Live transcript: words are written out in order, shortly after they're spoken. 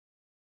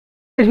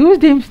Wait, who's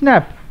Dame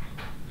Snap?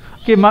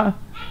 Okay,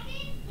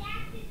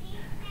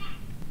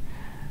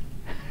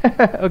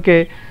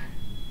 okay.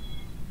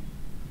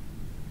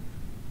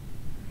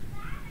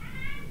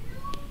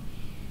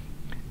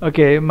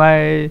 Okay,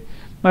 my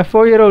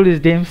 4-year-old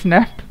is Dame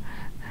Snap,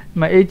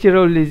 my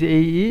 8-year-old is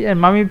AE, and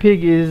Mummy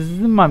Pig is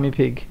Mummy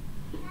Pig.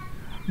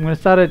 I'm gonna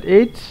start at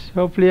 8.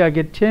 Hopefully, I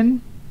get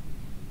 10.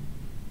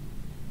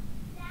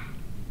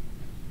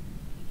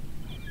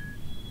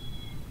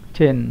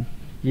 10.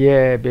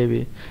 Yeah,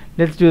 baby.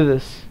 Let's do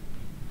this.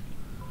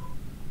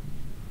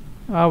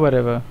 Ah,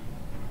 whatever.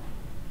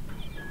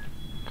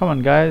 Come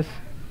on, guys.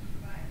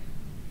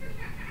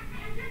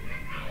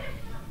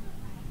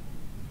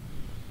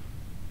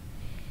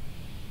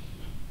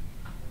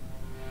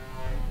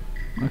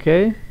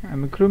 Okay,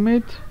 I'm a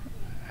crewmate.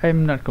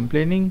 I'm not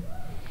complaining.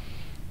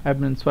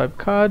 Admin swipe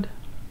card.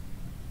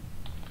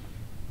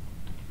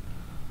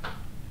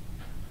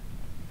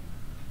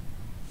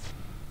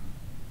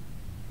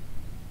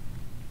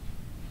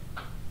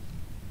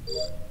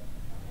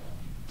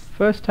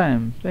 First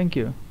time, thank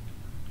you.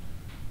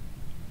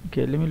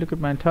 Okay, let me look at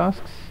my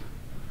tasks.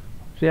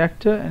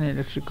 Reactor and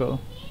electrical.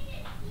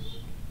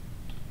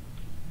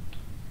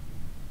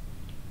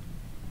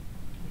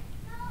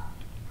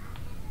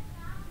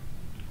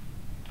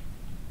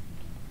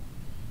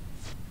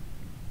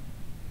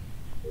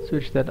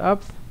 Switch that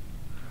up.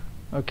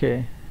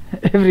 Okay,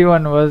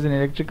 everyone was in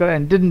electrical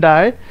and didn't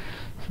die,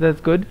 so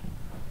that's good.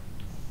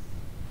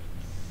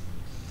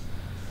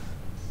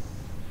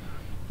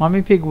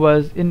 Mommy Pig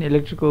was in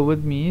electrical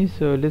with me,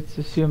 so let's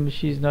assume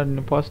she's not an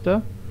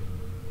imposter.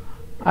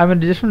 I'm in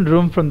a different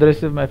room from the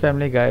rest of my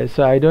family, guys,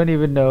 so I don't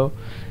even know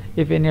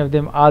if any of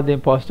them are the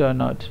imposter or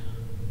not.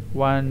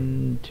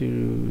 1,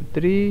 2,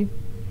 3.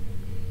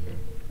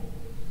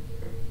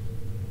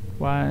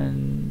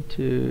 1,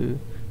 2,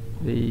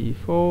 3,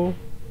 4.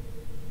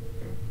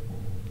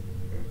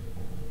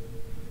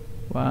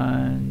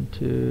 1,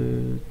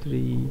 2,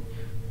 3,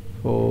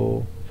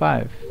 4,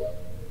 5.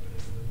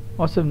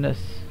 Awesomeness.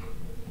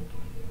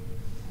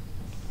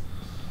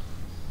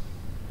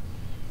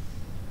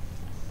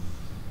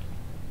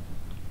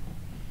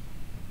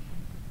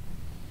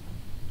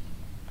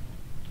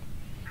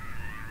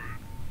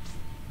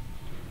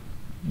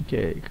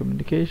 Okay,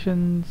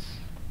 communications.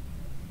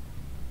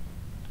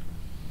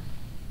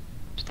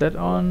 Is that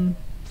on?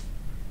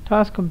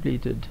 Task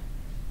completed.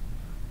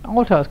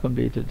 All tasks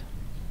completed.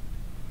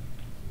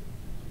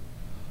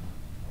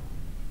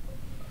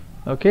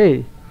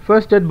 Okay,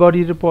 first dead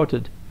body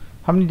reported.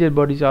 How many dead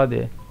bodies are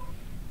there?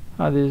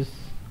 I'm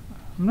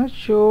not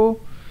sure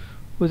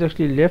who's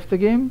actually left the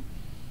game.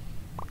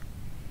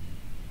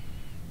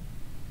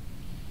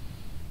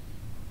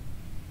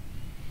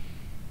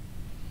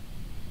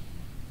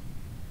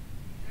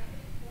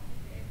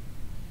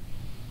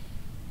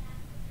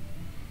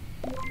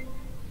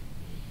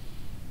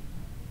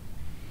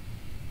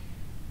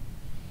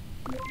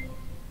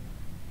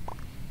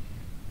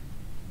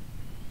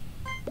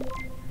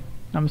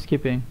 I'm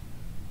skipping.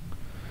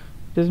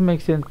 Doesn't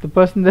make sense. The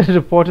person that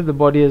reported the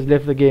body has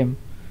left the game.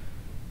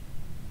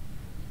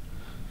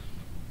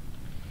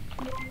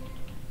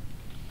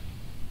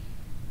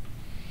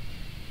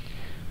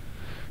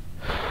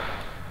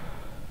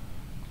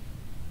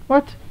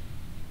 What?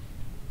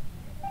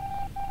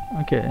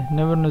 Okay,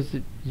 no one was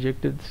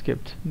ejected,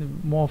 skipped.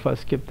 More of us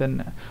skipped than.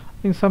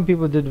 I think some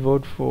people did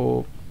vote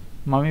for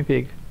Mummy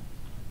Pig.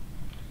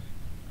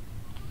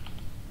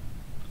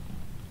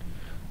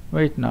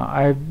 Wait, now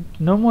I have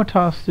no more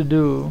tasks to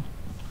do.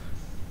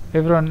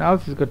 Everyone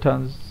else has got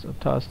tons of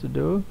tasks to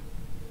do.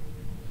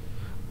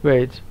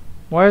 Wait,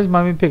 why is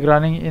Mummy Pig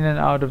running in and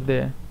out of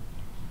there?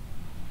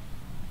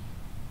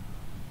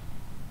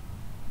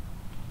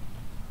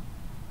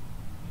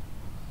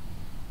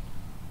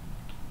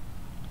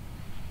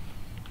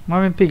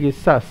 Mummy Pig is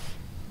sus.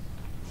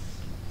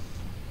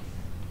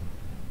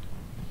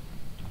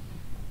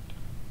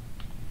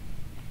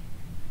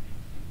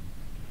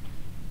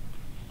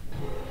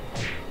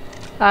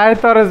 I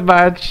thought as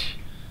much.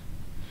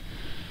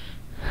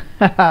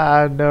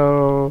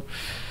 No.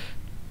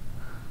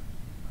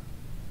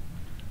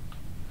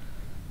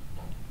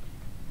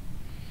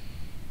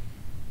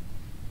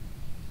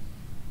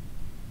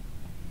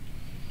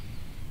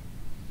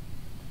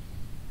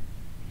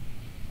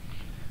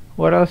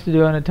 What else to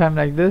do on a time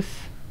like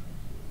this?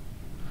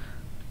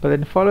 But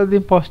then follow the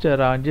imposter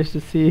around just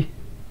to see.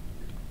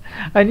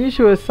 I knew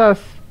she was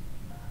sus.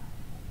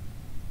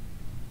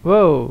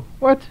 Whoa,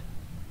 what?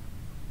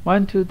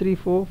 1, 2, 3,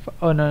 4, 5.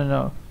 Oh,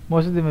 no.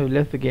 Most of them have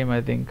left the game,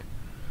 I think.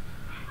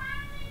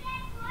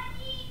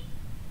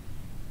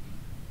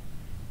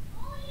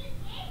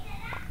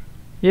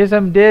 Yes,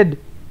 I'm dead.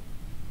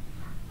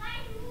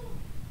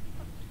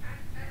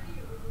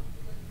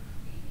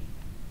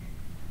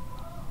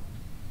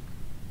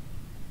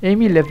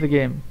 Amy left the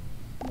game.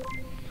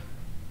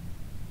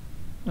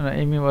 No,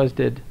 Amy was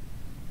dead,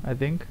 I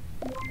think.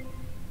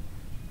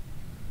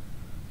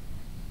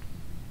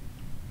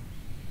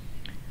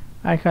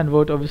 I can't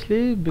vote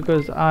obviously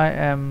because I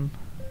am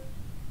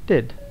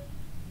dead.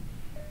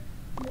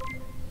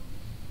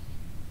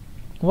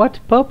 What?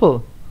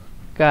 Purple?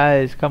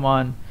 Guys, come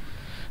on.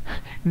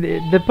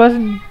 The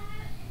person.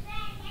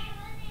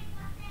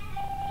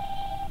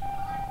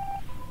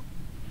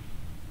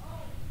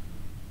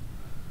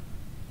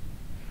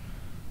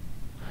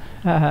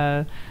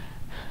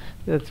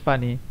 That's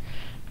funny.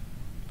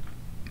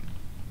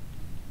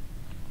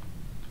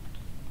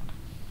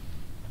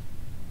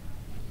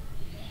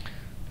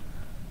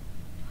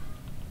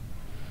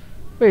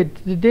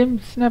 Wait, did Dame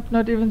Snap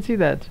not even see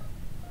that?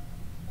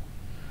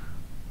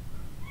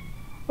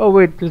 Oh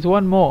wait, there's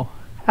one more.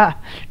 Ha!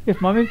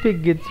 If Mummy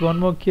Pig gets one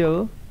more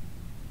kill,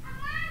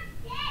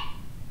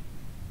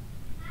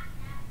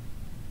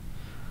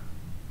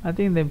 I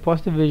think the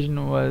imposter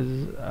vision was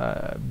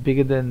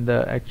bigger than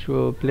the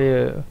actual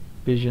player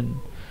vision.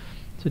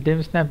 So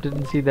Dame Snap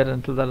didn't see that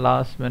until the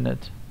last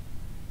minute.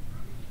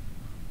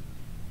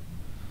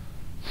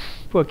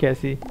 Poor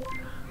Cassie.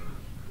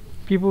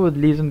 People with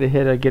leaves on their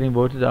head are getting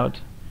voted out.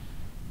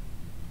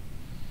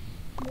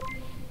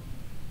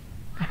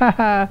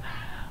 Haha!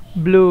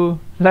 Blue.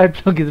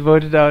 Light blue gets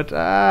voted out.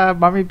 Ah,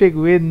 Mummy Pig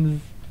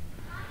wins.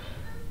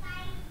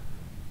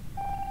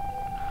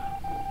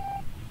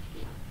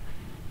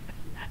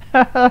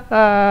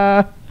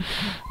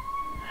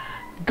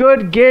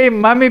 Good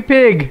game, Mummy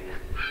Pig.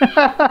 You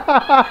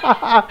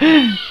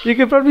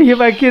can probably hear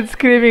my kids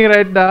screaming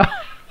right now.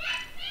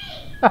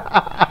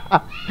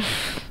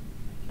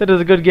 That was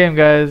a good game,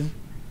 guys.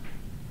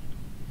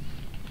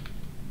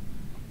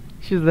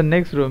 She's the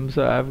next room,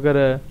 so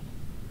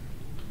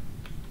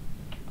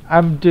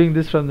I'm doing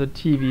this from the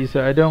TV,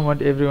 so I don't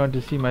want everyone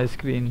to see my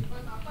screen.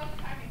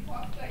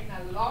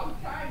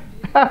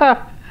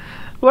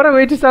 What a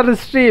way to start a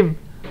stream.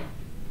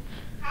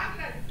 How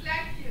did I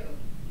slap you?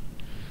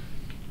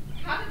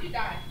 How did you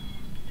die?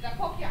 Did I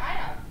poke your eye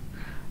out?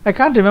 I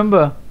can't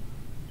remember.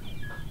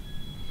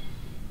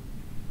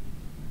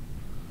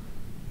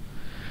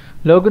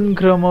 Logan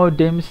Chromo,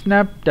 Dame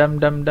Snap, dum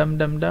dum dum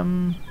dum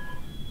dum.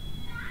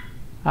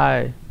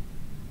 Hi.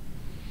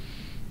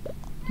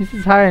 This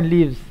is hi and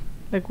leaves.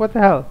 Like, what the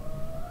hell?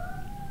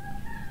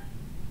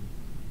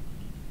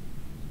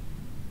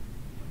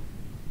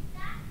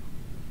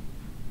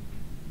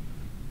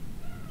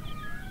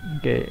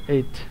 Okay,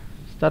 8.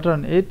 Start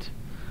on 8.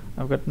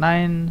 I've got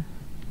 9.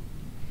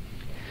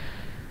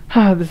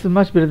 This is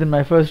much better than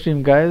my first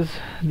stream, guys.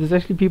 There's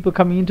actually people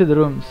coming into the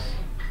rooms.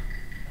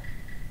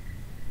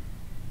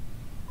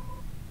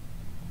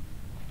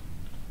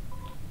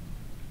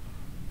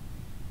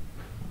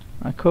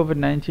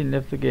 COVID-19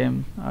 left the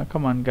game.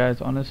 Come on,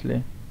 guys,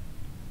 honestly.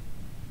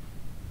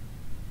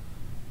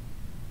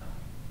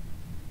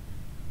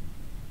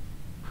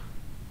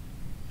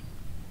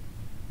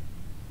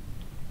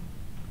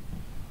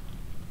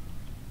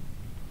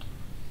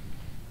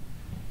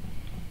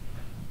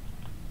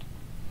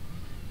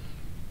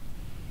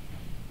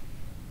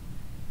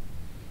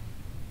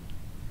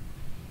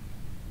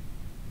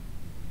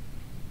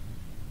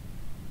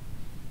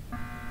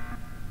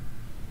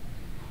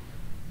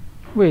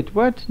 Wait,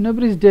 what?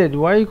 Nobody's dead.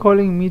 Why are you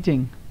calling a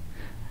meeting?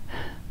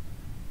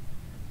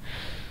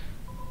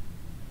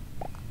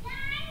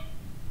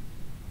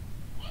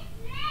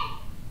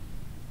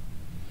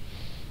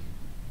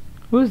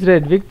 Who's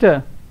red?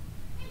 Victor.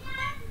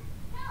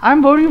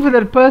 I'm voting for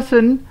that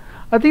person.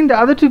 I think the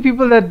other 2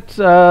 people that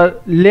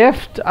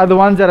left are the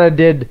ones that are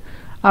dead.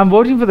 I'm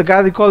voting for the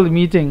guy that called the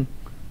meeting.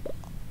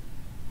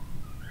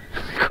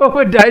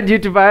 COVID died due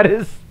to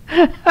virus.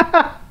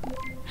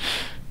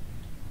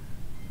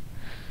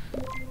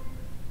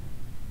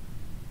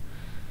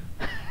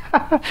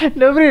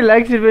 Nobody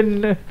likes it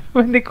when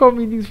they call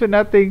meetings for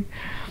nothing.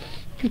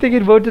 They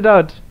get voted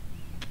out.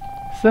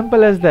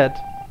 Simple as that.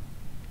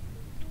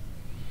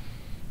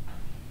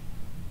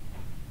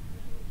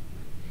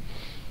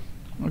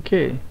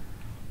 Okay.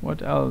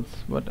 What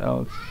else? What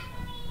else?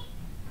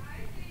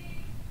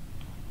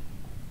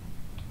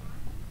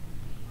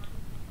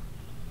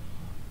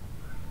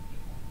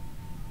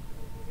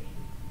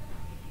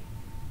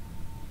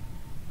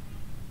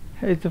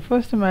 Hey, it's the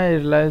first time I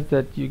realized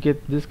that you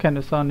get this kind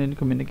of sound in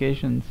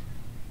communications.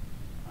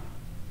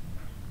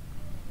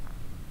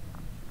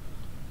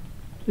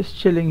 Just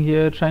chilling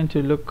here, trying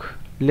to look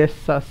less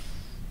sus.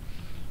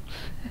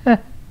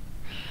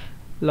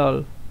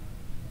 Lol.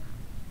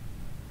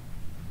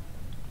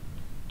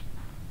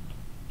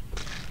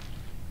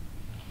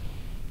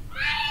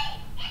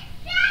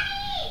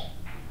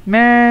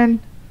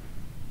 Man.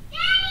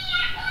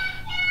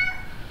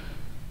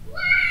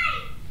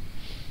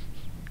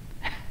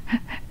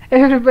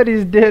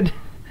 Everybody's dead.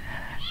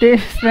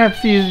 Dave Snap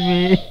sees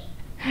me.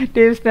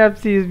 Dave Snap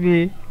sees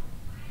me.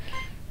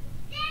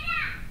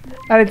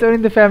 And it's only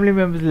the family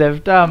members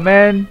left. Ah,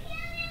 man.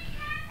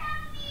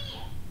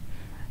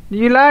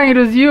 You lying, it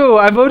was you.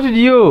 I voted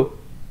you.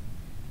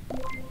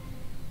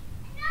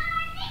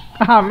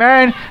 Ah,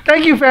 man.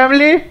 Thank you,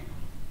 family.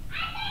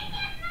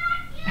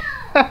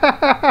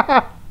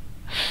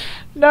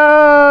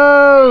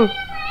 No.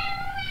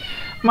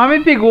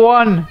 Mummy Pig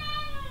won.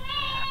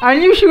 I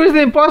knew she was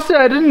the imposter.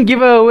 I didn't give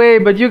her away,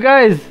 but you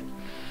guys,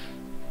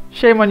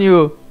 shame on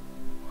you.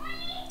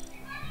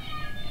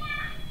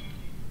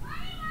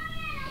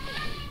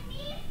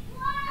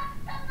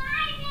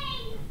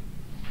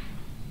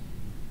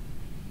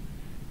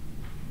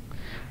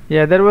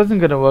 Yeah, that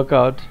wasn't gonna work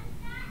out.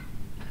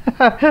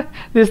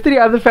 There's 3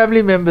 other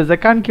family members. I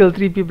can't kill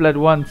 3 people at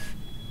once.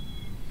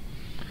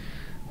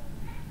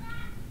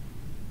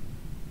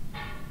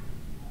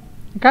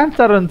 I can't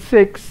start on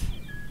 6.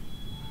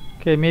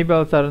 Okay, maybe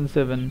I'll start on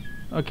 7.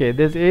 Okay,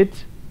 there's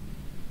 8.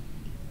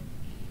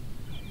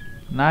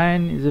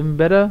 9 is even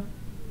better.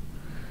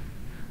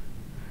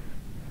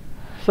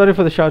 Sorry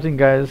for the shouting,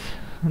 guys.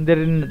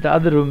 They're in the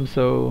other room,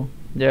 so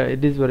yeah,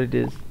 it is what it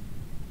is.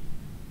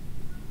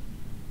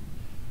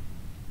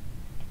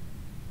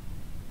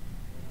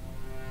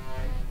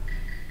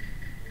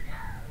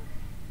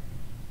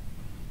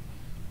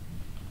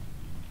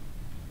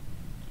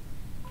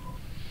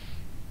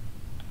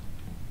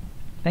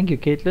 Thank you,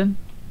 Caitlin.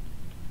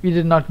 We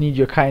did not need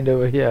your kind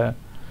over here.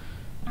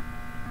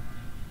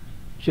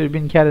 Should have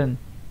been Karen.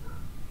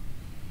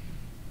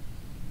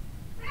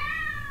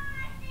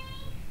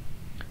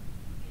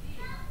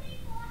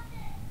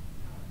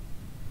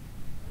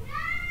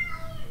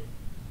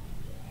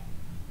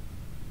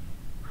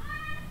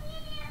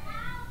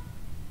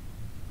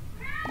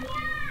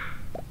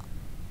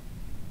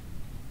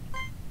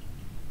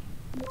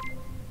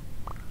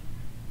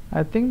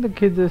 I think the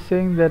kids are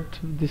saying that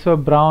they saw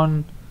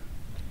Brown.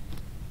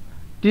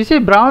 Do you say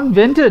Brown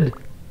vented?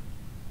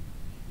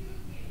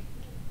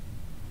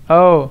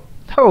 Oh.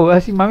 Oh, I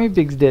see Mummy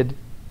Pig's dead.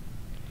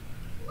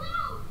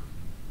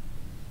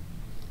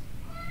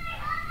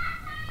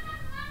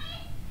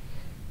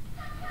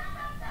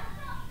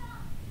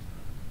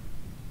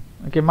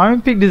 Okay,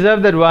 Mummy Pig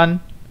deserved that one.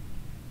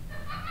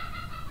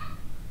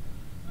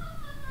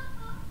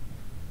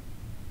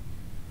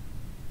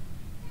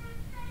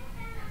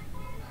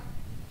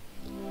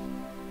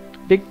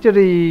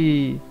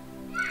 Victory!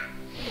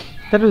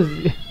 That was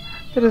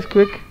that was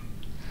quick.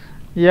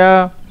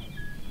 Yeah.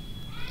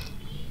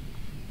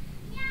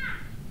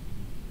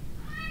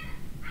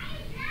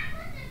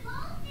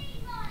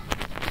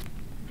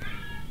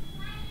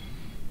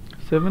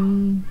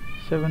 Seven.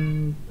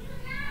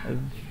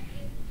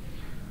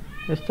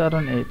 Let's start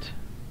on 8.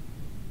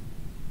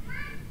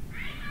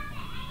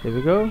 There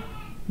we go.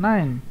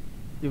 9.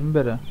 Even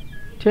better.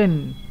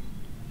 10.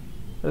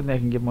 I don't think I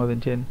can get more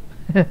than 10.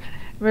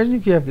 Imagine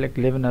if you have like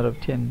 11 out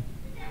of 10.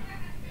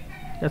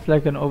 That's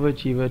like an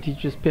overachiever,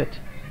 teacher's pet.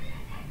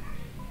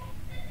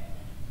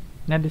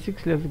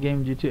 96 left the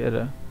game due to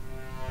error.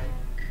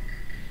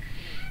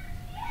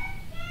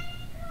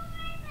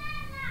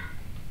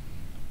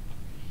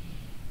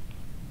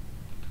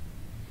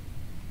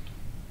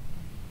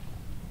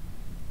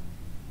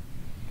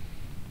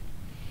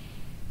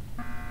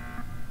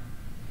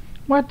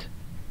 What?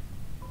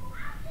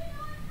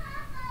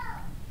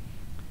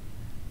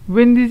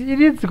 When these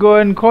idiots go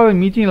and call a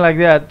meeting like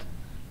that,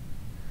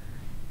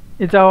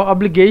 it's our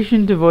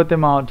obligation to vote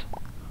them out.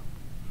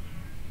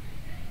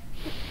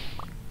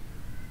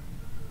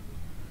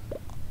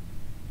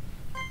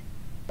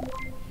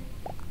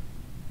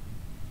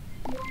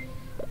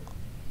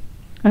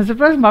 I'm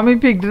surprised Mummy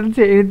Pig didn't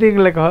say anything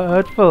like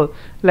hurtful,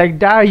 like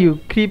die you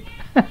creep.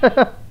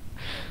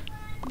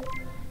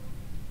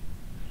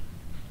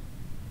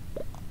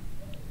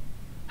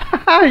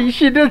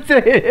 She did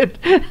say it.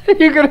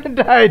 You're gonna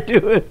die,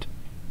 do it.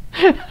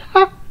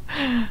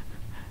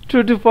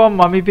 True to form,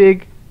 Mummy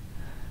Pig.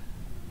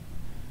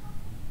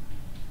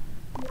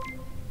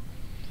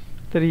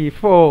 3,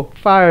 4,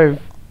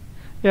 5.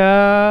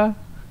 Yeah,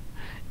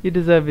 you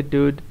deserve it,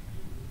 dude.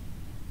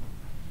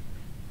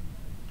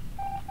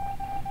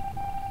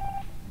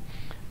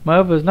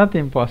 Merv was not the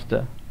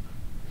imposter.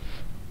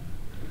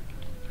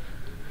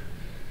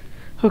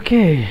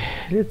 Okay,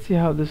 let's see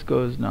how this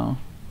goes now.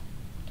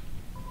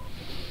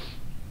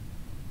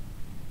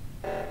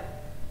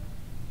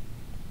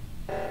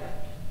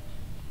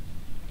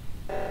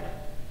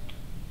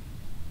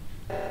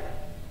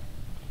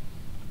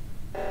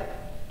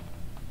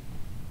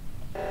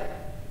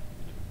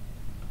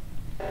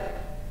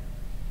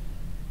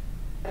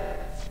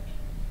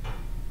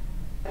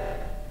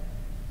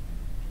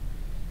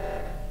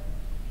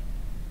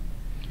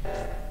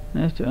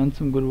 Nice to earn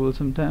some goodwill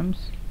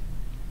sometimes.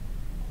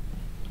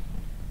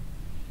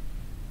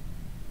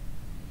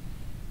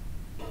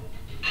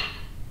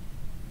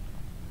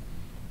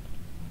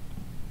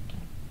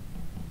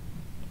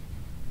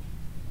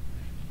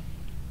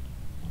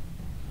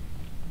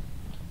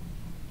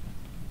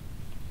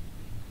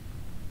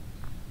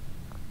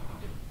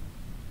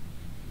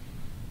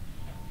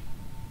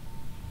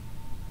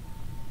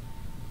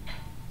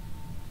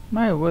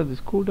 My word, this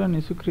cooldown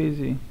is so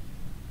crazy.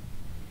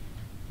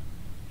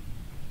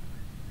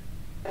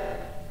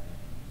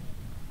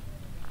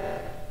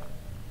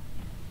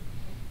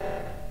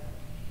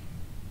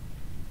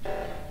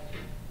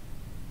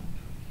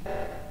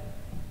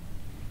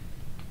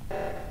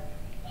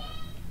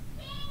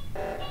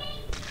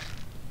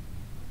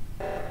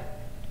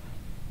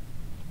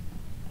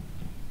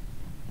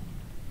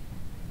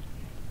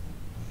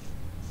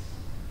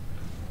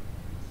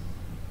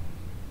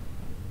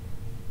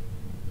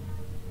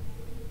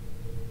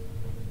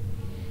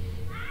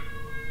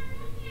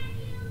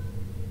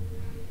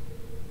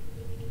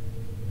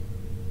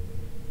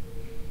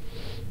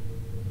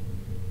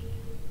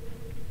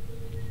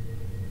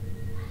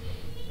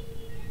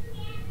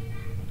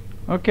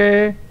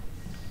 Okay.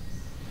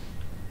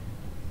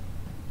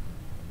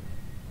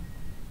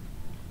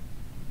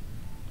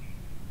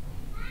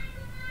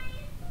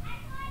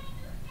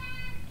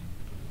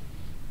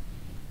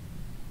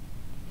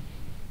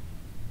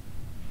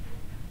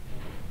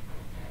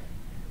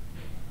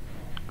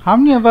 How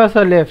many of us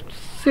are left?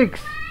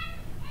 6.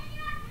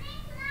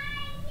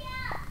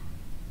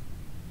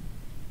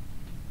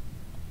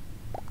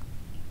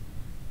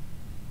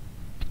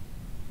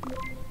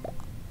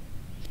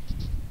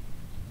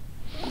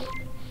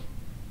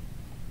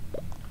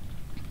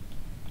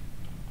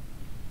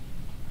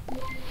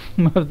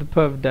 Of the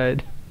puff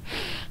died.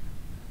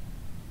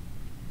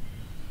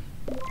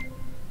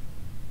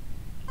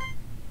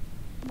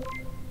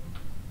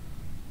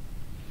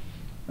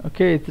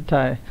 Okay, it's a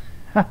tie.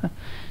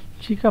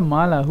 Chica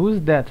Mala,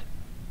 who's that?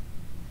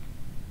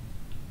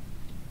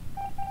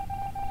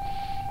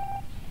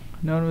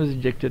 No one was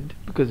ejected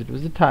because it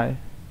was a tie.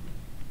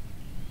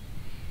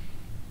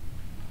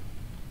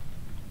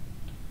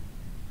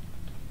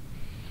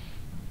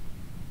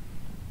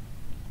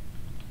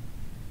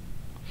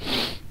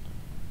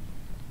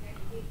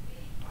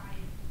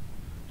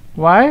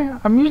 Why?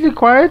 I'm usually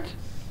quiet.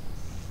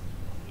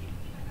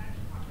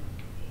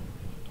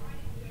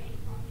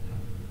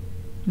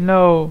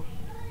 No.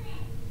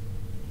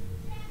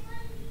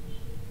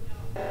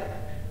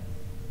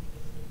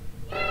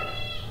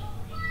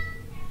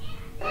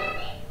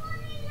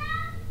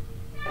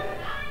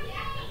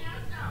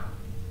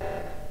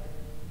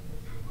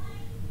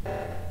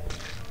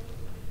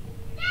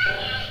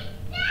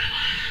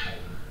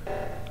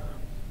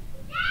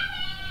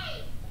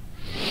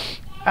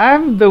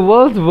 I'm the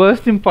world's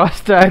worst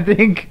imposter, I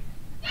think.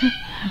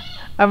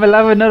 I'm a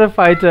lover, not a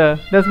fighter.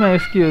 That's my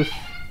excuse.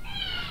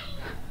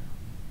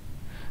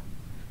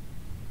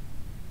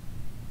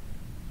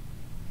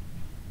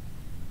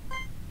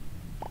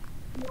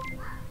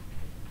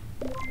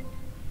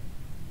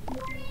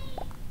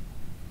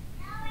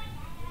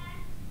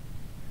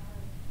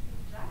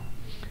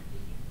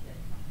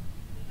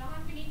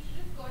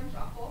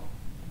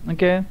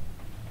 Okay.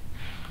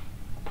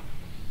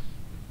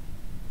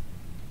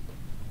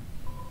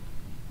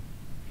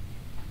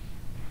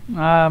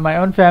 Ah, my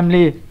own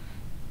family.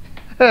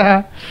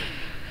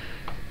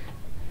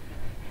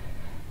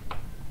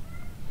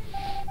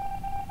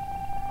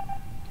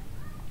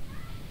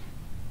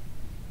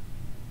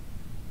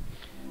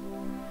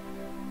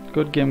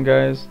 Good game,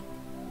 guys.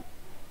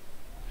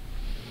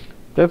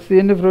 That's the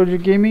end of Roger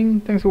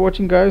Gaming. Thanks for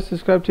watching, guys.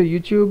 Subscribe to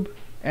YouTube,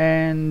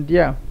 and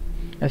yeah,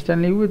 as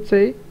Stanley would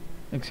say,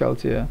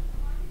 Excelsior.